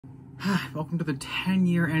Welcome to the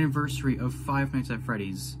 10-year anniversary of Five Nights at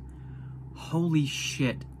Freddy's. Holy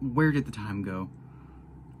shit, where did the time go?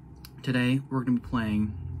 Today, we're going to be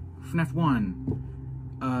playing FNaF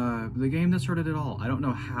 1. The game that started it all. I don't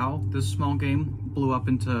know how this small game blew up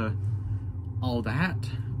into all that,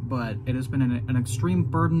 but it has been an extreme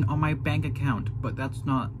burden on my bank account. But that's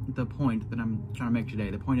not the point that I'm trying to make today.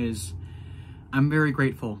 The point is, I'm very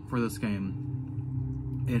grateful for this game.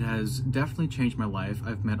 It has definitely changed my life.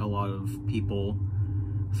 I've met a lot of people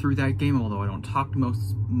through that game, although I don't talk to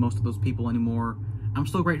most of those people anymore. I'm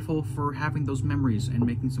still grateful for having those memories and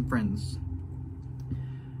making some friends.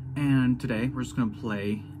 And today, we're just going to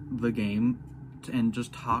play the game and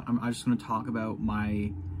just talk. I'm just going to talk about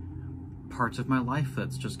my parts of my life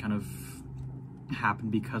that's just kind of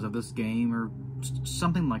happened because of this game or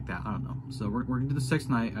something like that. I don't know. So we're going to do the 6th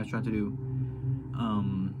night. I tried to do...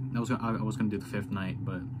 I was gonna do the 5th night,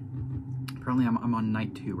 but apparently I'm on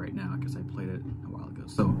night 2 right now because I played it a while ago.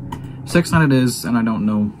 So 6th night it is, and I don't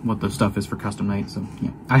know what the stuff is for custom night. So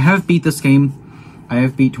yeah, I have beat this game. I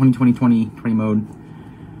have beat 2020 mode.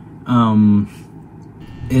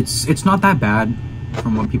 It's not that bad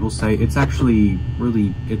from what people say. It's actually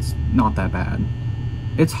really, it's not that bad.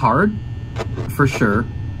 It's hard for sure,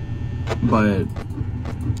 but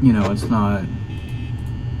you know, it's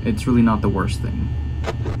really not the worst thing.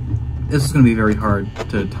 This is going to be very hard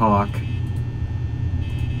to talk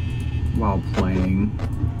while playing.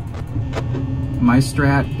 My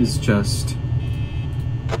strat is just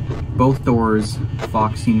both doors,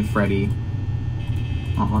 Foxy and Freddy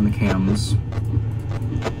on the cams.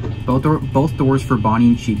 Both doors for Bonnie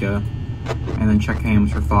and Chica, and then check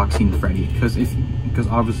cams for Foxy and Freddy. Because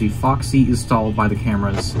obviously Foxy is stalled by the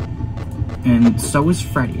cameras. And so is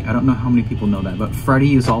Freddy. I don't know how many people know that, but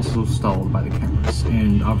Freddy is also stalled by the cameras.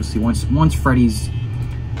 And obviously, once Freddy's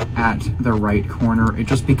at the right corner, it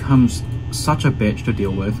just becomes such a bitch to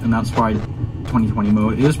deal with. And that's why 2020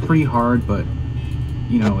 mode is pretty hard, but,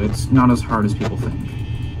 you know, it's not as hard as people think.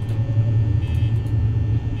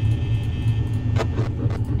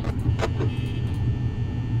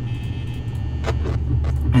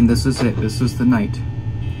 And this is it. This is the night.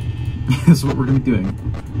 This is what we're going to be doing.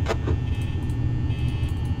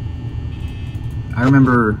 I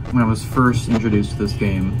remember when I was first introduced to this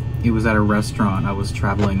game, it was at a restaurant. I was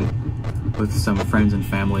traveling with some friends and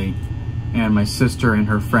family, and my sister and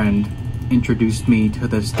her friend introduced me to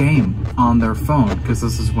this game on their phone, because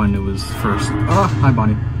this is when it was first, hi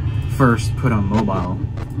Bonnie, first put on mobile.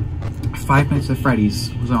 Five Nights at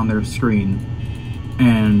Freddy's was on their screen,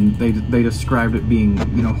 and they described it being,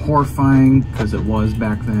 you know, horrifying, because it was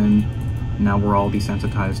back then. Now we're all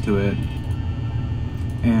desensitized to it.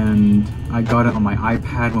 And I got it on my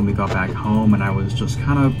iPad when we got back home, and I was just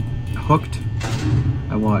kind of hooked.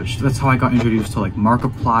 That's how I got introduced to like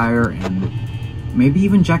Markiplier and maybe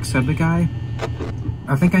even Jacksepticeye.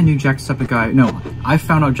 I think I knew Jacksepticeye. No, I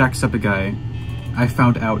found out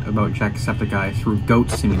about Jacksepticeye through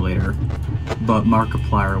Goat Simulator, but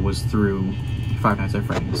Markiplier was through Five Nights at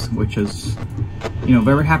Freddy's, which is, you know,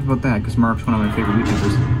 very happy about that because Mark's one of my favorite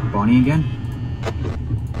YouTubers. Bonnie again?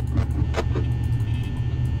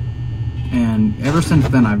 And ever since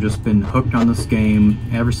then, I've just been hooked on this game.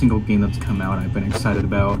 Every single game that's come out, I've been excited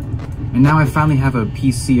about. And now I finally have a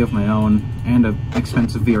PC of my own and an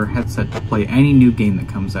expensive VR headset to play any new game that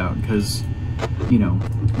comes out. Because, you know,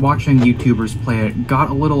 watching YouTubers play it got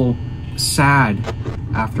a little sad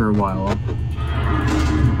after a while.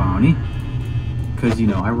 Bonnie. Because, you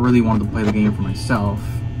know, I really wanted to play the game for myself.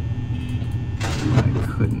 But I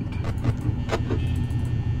couldn't.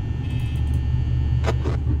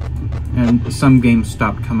 And some games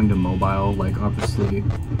stopped coming to mobile, like obviously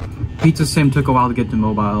Pizza Sim took a while to get to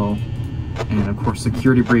mobile, and of course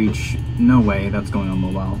Security Breach, no way that's going on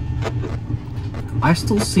mobile. I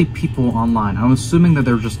still see people online, I'm assuming that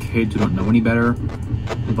they're just kids who don't know any better,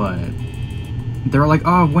 but they're like,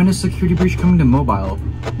 oh, when is Security Breach coming to mobile?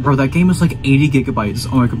 Bro, that game is like 80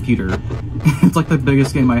 gigabytes on my computer. It's like the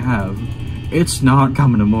biggest game I have. It's not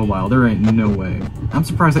coming to mobile, there ain't no way. I'm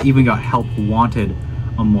surprised I even got Help Wanted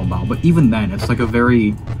on mobile, but even then, it's like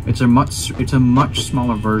it's a much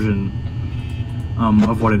smaller version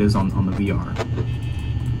of what it is on the VR.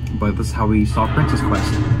 But this is how we saw Princess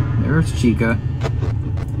Quest. There's Chica.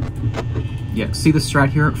 Yeah, see the strat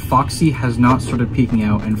here? Foxy has not started peeking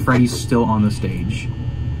out, and Freddy's still on the stage.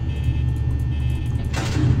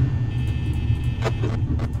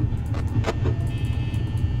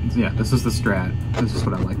 Yeah, this is the strat. This is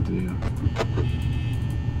what I like to do.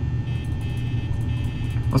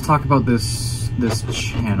 Let's talk about this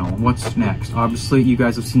channel. What's next? Obviously, you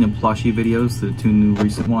guys have seen the plushie videos, the 2 new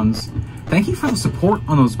recent ones. Thank you for the support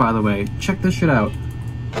on those, by the way. Check this shit out.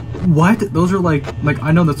 What? Those are like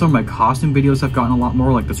I know that some of my costume videos have gotten a lot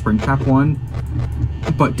more, like the Springtrap one.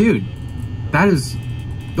 But dude,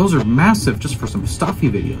 those are massive just for some stuffy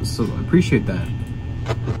videos, so I appreciate that.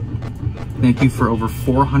 Thank you for over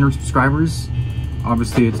 400 subscribers.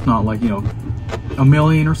 Obviously it's not like, you know, a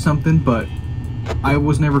million or something, but I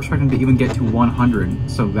was never expecting to even get to 100,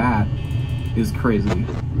 so that is crazy.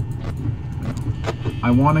 I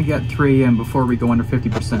want to get 3 AM before we go under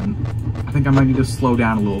 50%. I think I might need to slow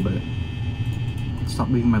down a little bit. Stop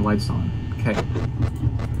leaving my lights on. Okay.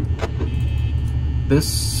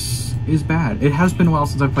 This is bad. It has been a while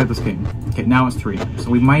since I've played this game. Okay, now it's 3 AM, so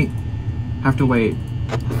we might have to wait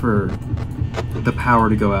for the power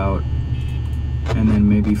to go out, and then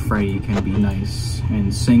maybe Freddy can be nice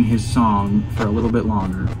and sing his song for a little bit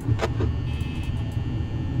longer.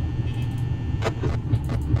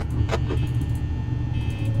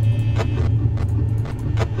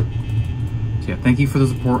 So yeah, thank you for the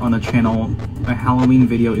support on the channel. A Halloween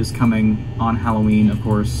video is coming on Halloween, of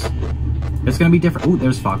course. It's gonna be different. Ooh,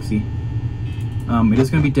 there's Foxy. It is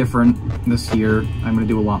gonna be different this year. I'm gonna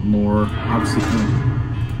do a lot more. Obviously,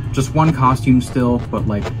 just one costume still, but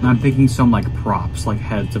like I'm thinking some like props, like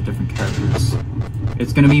heads of different characters.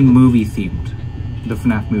 It's gonna be movie themed, the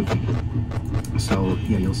FNaF movie. So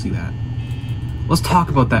yeah, you'll see that. Let's talk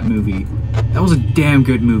about that movie. That was a damn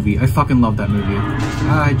good movie. I fucking love that movie.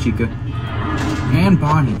 Hi, Chica. And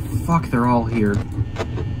Bonnie. Fuck, they're all here.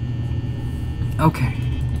 Okay.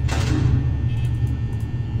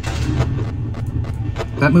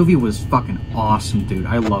 That movie was fucking awesome, dude.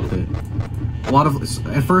 I loved it.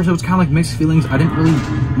 At first it was kind of like mixed feelings. I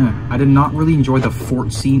did not really enjoy the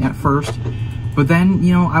fort scene at first, but then,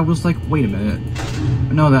 you know, I was like, wait a minute,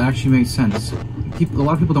 no, that actually makes sense. A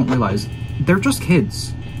lot of people don't realize they're just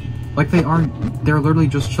kids. Like they're literally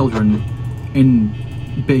just children in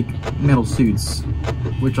big metal suits,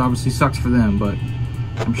 which obviously sucks for them, but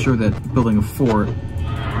I'm sure that building a fort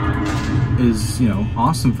is, you know,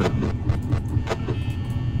 awesome for them.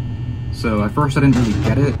 So at first I didn't really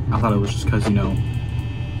get it. I thought it was just because, you know,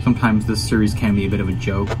 sometimes this series can be a bit of a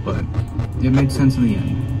joke, but it made sense in the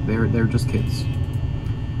end. They're just kids.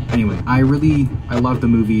 Anyway, I love the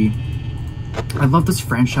movie. I love this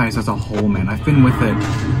franchise as a whole, man. I've been with it,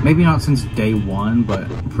 maybe not since day one, but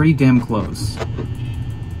pretty damn close.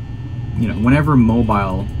 You know, whenever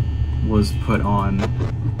mobile was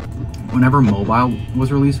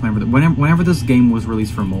released, whenever this game was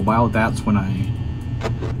released for mobile, that's when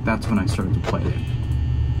I started to play it,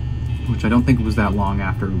 which I don't think was that long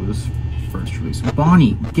after it was first released.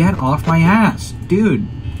 Bonnie, get off my ass, dude.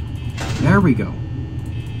 There we go.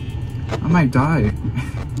 I might die.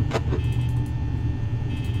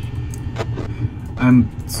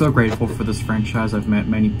 I'm so grateful for this franchise. I've met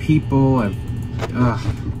many people.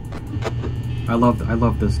 I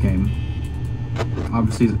love this game.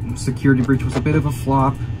 Obviously, Security Breach was a bit of a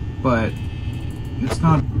flop, but it's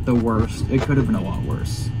not the worst. It could have been a lot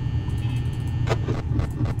worse.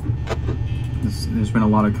 There's been a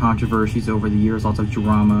lot of controversies over the years, lots of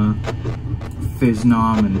drama,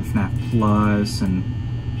 FizNom and FNaF Plus and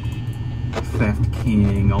Theft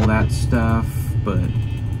King, all that stuff, but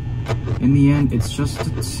in the end, it's just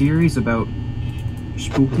a series about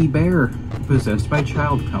spooky bear possessed by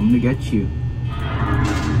child coming to get you.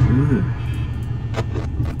 Ugh.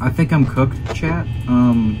 I think I'm cooked, chat.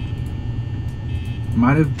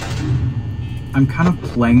 I'm kind of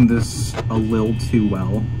playing this a little too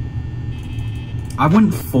well. I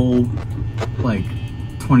went full, like,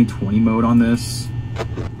 2020 mode on this,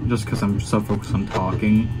 just because I'm so focused on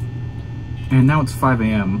talking. And now it's 5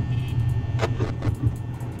 AM.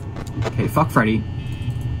 Okay, fuck Freddy.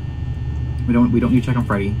 We don't need to check on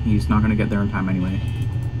Freddy. He's not gonna get there in time anyway.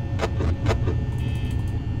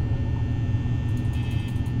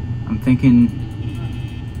 I'm thinking,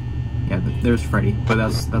 yeah, there's Freddy, but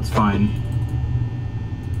that's fine.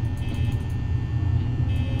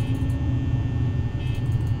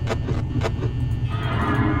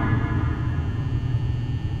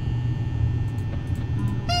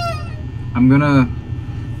 I'm gonna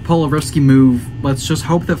pull a risky move. Let's just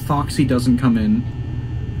hope that Foxy doesn't come in.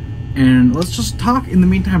 And let's just talk in the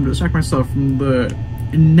meantime to distract myself from the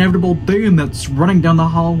inevitable thing that's running down the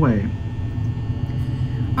hallway.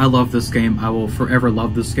 I love this game. I will forever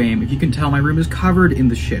love this game. If you can tell, my room is covered in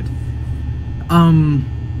the shit. I'm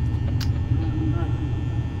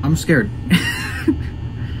scared.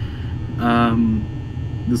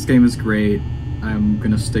 This game is great. I'm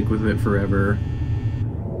gonna stick with it forever.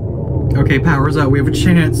 Okay, power's out. We have a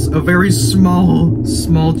chance. A very small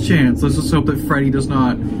chance. Let's just hope that Freddy does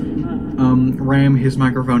not ram his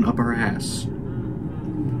microphone up her ass.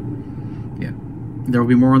 Yeah. There will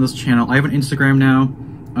be more on this channel. I have an Instagram now.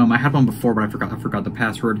 I had one before, but I forgot the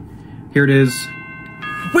password. Here it is.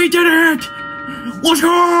 We did it! Let's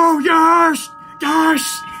go! Yes!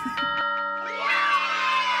 Yes!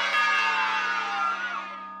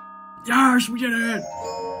 Yes, we did it!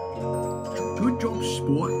 Good job,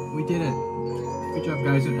 sport. We did it. Good job,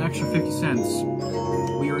 guys. An extra 50 cents.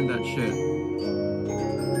 We earned that shit.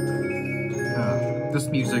 This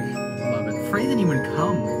music. Love it. Freddy didn't even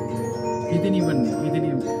come. He didn't even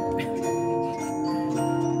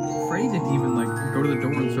Freddy didn't even, like, go to the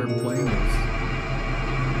door and start playing this.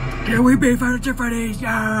 Yeah, we beat Freddy's!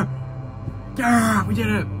 Yeah! Yeah! We did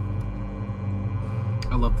it!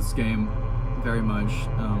 I love this game very much.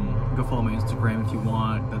 Go follow my Instagram if you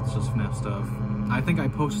want. That's just FNaF stuff. I think I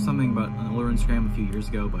posted something about another Instagram a few years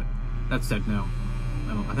ago, but that's dead now.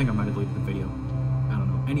 I think I might have deleted the video. I don't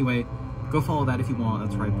know. Anyway, go follow that if you want.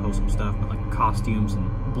 That's where I post some stuff, like costumes and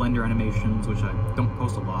Blender animations, which I don't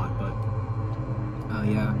post a lot, but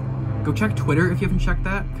yeah. Go check Twitter if you haven't checked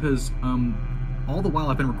that, because all the while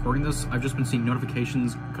I've been recording this, I've just been seeing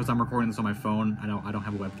notifications because I'm recording this on my phone. I don't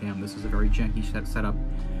have a webcam. This is a very janky setup.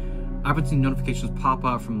 I've been seeing notifications pop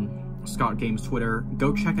up from Scott Games Twitter.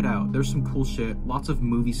 Go check it out. There's some cool shit. Lots of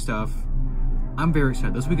movie stuff. I'm very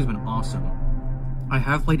excited. This week has been awesome. I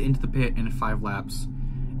have played Into the Pit in 5 laps.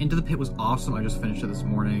 Into the Pit was awesome. I just finished it this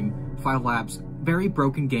morning. 5 laps. Very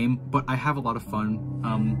broken game, but I have a lot of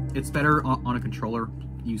fun. It's better on a controller.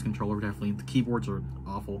 Use controller, definitely. The keyboards are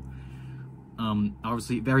awful.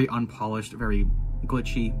 Obviously very unpolished, very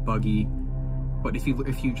glitchy, buggy. But if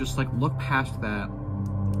you just like look past that,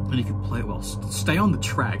 and if you play it well, stay on the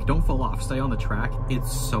track. Don't fall off. Stay on the track.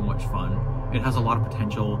 It's so much fun. It has a lot of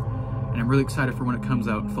potential, and I'm really excited for when it comes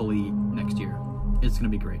out fully next year. It's gonna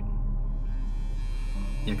be great.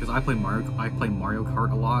 Yeah, because I play Mario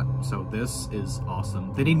Kart a lot, so this is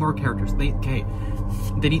awesome. They need more characters. They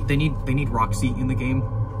need Roxy in the game,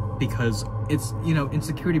 because it's, you know, in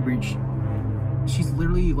Security Breach, she's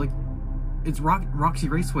literally like, it's Roxy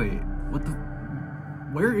Raceway. What the?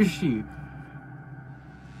 Where is she?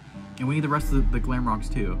 And we need the rest of the Glam Rocks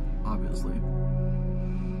too, obviously.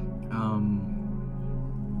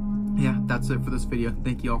 Yeah, that's it for this video.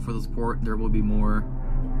 Thank you all for the support. There will be more.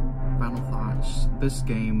 Final thoughts. This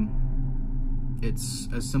game, it's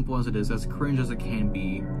as simple as it is, as cringe as it can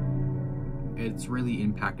be. It's really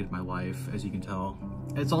impacted my life, as you can tell.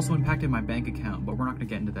 It's also impacted my bank account, but we're not going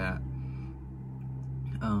to get into that.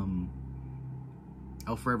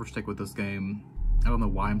 I'll forever stick with this game. I don't know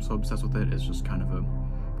why I'm so obsessed with it. It's just kind of a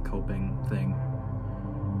coping thing.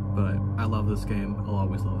 But I love this game. I'll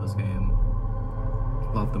always love this game.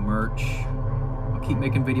 Love the merch. I'll keep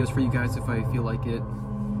making videos for you guys if I feel like it.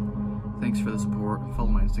 Thanks for the support. Follow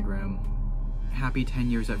my Instagram. Happy 10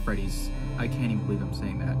 years at Freddy's. I can't even believe I'm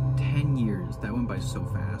saying that. 10 years. That went by so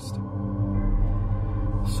fast.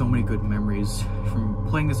 So many good memories from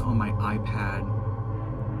playing this on my iPad,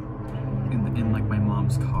 in like my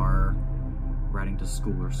mom's car, riding to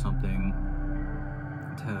school or something,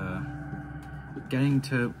 to getting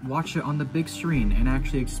to watch it on the big screen and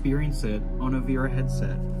actually experience it on a VR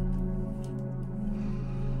headset.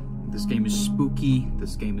 This game is spooky.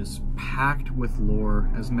 This game is packed with lore,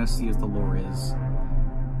 as messy as the lore is.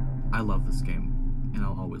 I love this game, and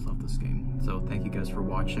I'll always love this game. So thank you guys for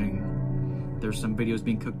watching. There's some videos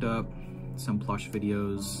being cooked up, some plush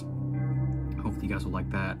videos. Hopefully you guys will like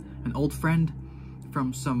that. An old friend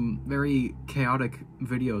from some very chaotic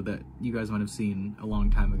video that you guys might have seen a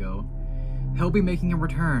long time ago. He'll be making a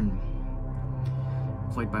return.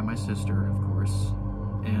 Played by my sister, of course.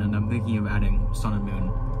 And I'm thinking of adding Sun and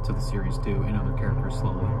Moon to the series too, and other characters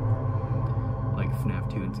slowly. Like FNaF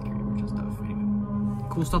 2 and Security Breach and stuff. Anyway,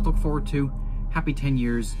 cool stuff to look forward to. Happy 10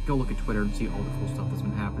 years. Go look at Twitter and see all the cool stuff that's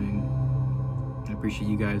been happening. I appreciate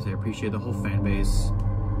you guys. I appreciate the whole fan base.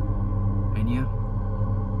 And yeah,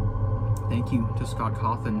 thank you to Scott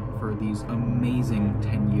Cawthon for these amazing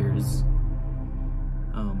 10 years.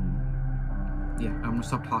 Yeah, I'm gonna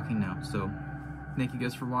stop talking now. So, thank you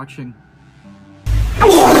guys for watching.